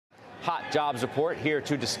hot jobs report here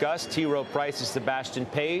to discuss. T. Rowe Price's Sebastien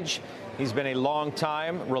Page. He's been a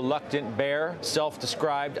long-time reluctant bear,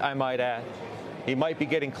 self-described, I might add. He might be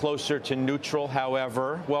getting closer to neutral,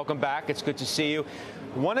 however. Welcome back. It's good to see you.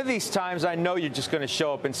 One of these times, I know you're just going to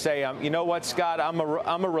show up and say, you know what, Scott, I'm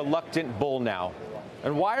a reluctant bull now.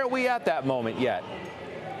 And why are we at that moment yet?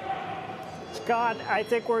 Scott, I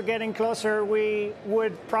think we're getting closer. We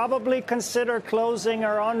would probably consider closing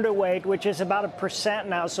our underweight, which is about 1%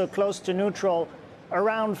 now, so close to neutral,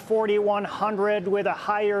 around 4,100 with a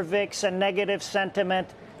higher VIX and negative sentiment.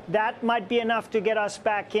 That might be enough to get us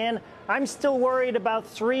back in. I'm still worried about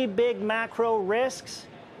three big macro risks.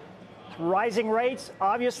 Rising rates,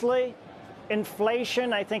 obviously.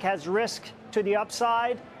 Inflation, I think, has risk to the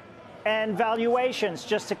upside. And valuations,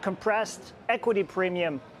 just a compressed equity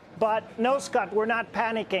premium. But no, Scott, we're not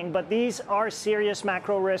panicking, but these are serious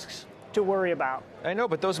macro risks to worry about. I know,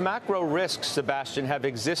 but those macro risks, Sebastien, have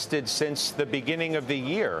existed since the beginning of the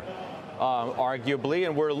year, arguably,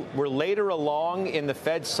 and we're later along in the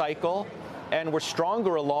Fed cycle, and we're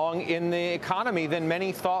stronger along in the economy than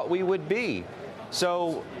many thought we would be.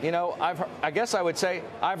 So, you know, I guess I would say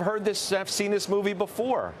I've heard this, I've seen this movie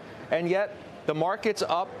before, and yet the market's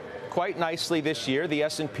up quite nicely this year. The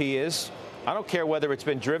S&P is. I don't care whether it's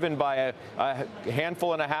been driven by a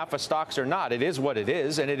handful and a half of stocks or not. It is what it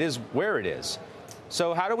is, and it is where it is.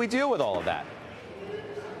 So how do we deal with all of that?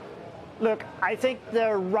 Look, I think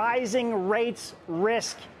the rising rates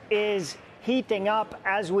risk is heating up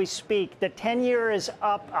as we speak. The 10-year is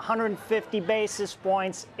up 150 basis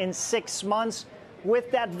points in 6 months. With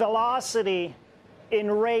that velocity in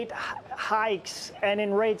rate hikes and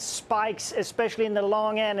in rate spikes, especially in the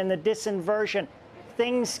long end and the disinversion,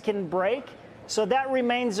 things can break. So that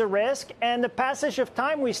remains a risk. And the passage of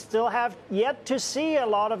time, we still have yet to see a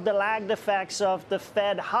lot of the lagged effects of the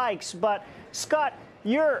Fed hikes. But, Scott,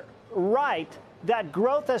 you're right that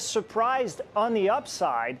growth has surprised on the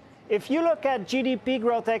upside. If you look at GDP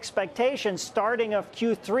growth expectations starting of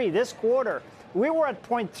Q3 this quarter, we were at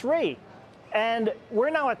 0.3, and we're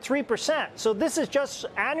now at 3%. So this is just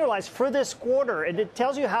annualized for this quarter, and it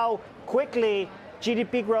tells you how quickly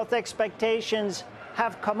GDP growth expectations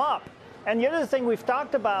have come up. And the other thing we've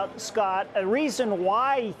talked about, Scott, a reason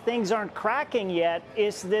why things aren't cracking yet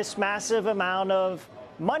is this massive amount of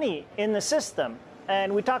money in the system.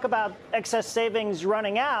 And we talk about excess savings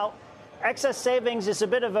running out. Excess savings is a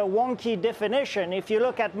bit of a wonky definition. If you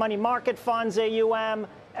look at money market funds, AUM,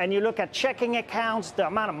 and you look at checking accounts, the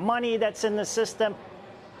amount of money that's in the system,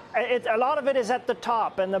 a lot of it is at the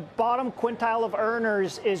top, and the bottom quintile of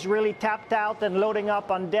earners is really tapped out and loading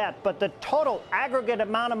up on debt. But the total aggregate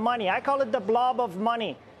amount of money, I call it the blob of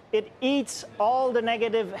money, it eats all the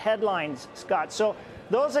negative headlines, Scott. So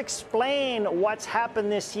those explain what's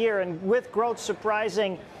happened this year, and with growth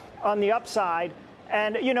surprising on the upside.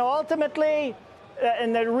 And, you know, ultimately,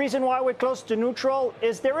 and the reason why we're close to neutral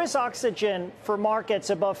is there is oxygen for markets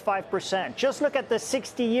above 5%. Just look at the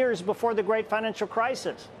 60 years before the great financial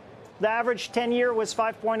crisis. The average 10-year was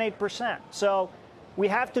 5.8%. So we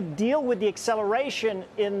have to deal with the acceleration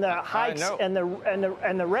in the hikes and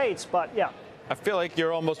the rates. But, yeah. I feel like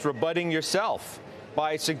you're almost rebutting yourself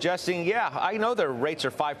by suggesting, yeah, I know their rates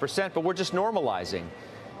are 5%, but we're just normalizing.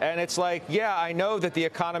 And it's like, yeah, I know that the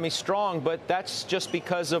economy's strong, but that's just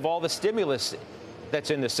because of all the stimulus that's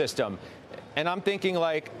in the system. And I'm thinking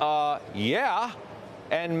like, yeah,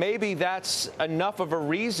 and maybe that's enough of a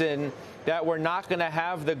reason that we're not going to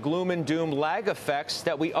have the gloom and doom lag effects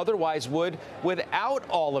that we otherwise would without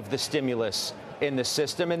all of the stimulus in the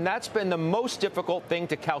system. And that's been the most difficult thing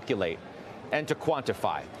to calculate and to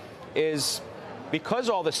quantify, is because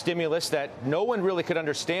all the stimulus that no one really could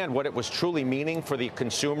understand what it was truly meaning for the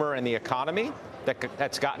consumer and the economy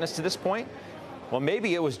that's gotten us to this point. Well,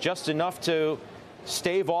 maybe it was just enough to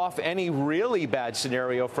stave off any really bad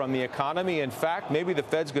scenario from the economy. In fact, maybe the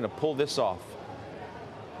Fed's going to pull this off.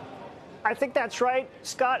 I think that's right,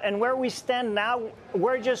 Scott. And where we stand now,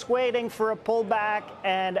 we're just waiting for a pullback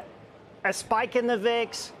and a spike in the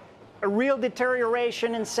VIX, a real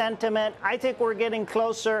deterioration in sentiment. I think we're getting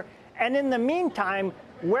closer. And in the meantime,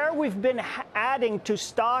 where we've been adding to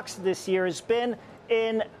stocks this year has been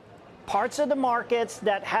in parts of the markets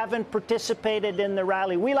that haven't participated in the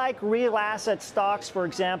rally. We like real asset stocks, for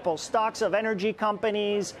example, stocks of energy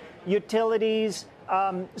companies, utilities,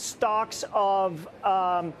 stocks of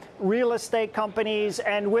real estate companies,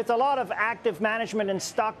 and with a lot of active management and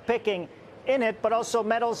stock picking in it, but also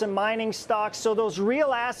metals and mining stocks. So those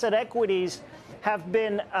real asset equities have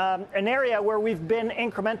been an area where we've been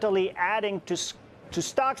incrementally adding to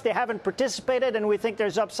stocks. They haven't participated, and we think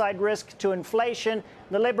there's upside risk to inflation.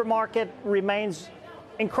 The labor market remains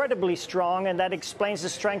incredibly strong, and that explains the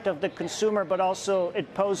strength of the consumer, but also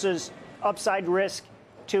it poses upside risk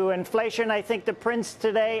to inflation. I think the prints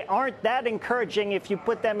today aren't that encouraging if you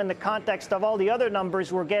put them in the context of all the other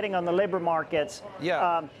numbers we're getting on the labor markets.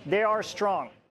 Yeah. They are strong.